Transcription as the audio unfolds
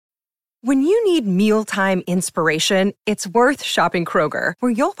When you need mealtime inspiration, it's worth shopping Kroger,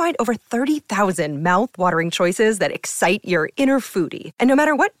 where you'll find over 30,000 mouth-watering choices that excite your inner foodie. And no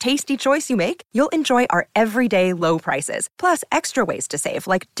matter what tasty choice you make, you'll enjoy our everyday low prices, plus extra ways to save,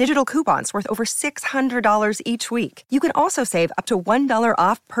 like digital coupons worth over $600 each week. You can also save up to $1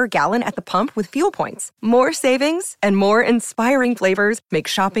 off per gallon at the pump with fuel points. More savings and more inspiring flavors make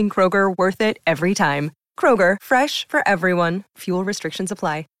shopping Kroger worth it every time. Kroger, fresh for everyone. Fuel restrictions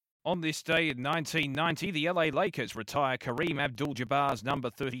apply. On this day in 1990, the LA Lakers retire Kareem Abdul-Jabbar's number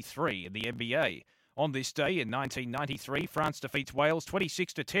 33 in the NBA. On this day in 1993, France defeats Wales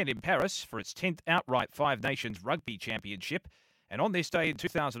 26-10 in Paris for its 10th outright Five Nations Rugby Championship. And on this day in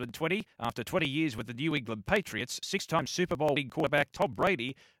 2020, after 20 years with the New England Patriots, six-time Super Bowl quarterback Tom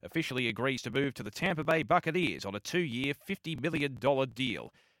Brady officially agrees to move to the Tampa Bay Buccaneers on a 2-year, $50 million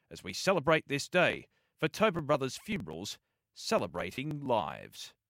deal. As we celebrate this day, for Tobin Brothers Funerals, celebrating lives.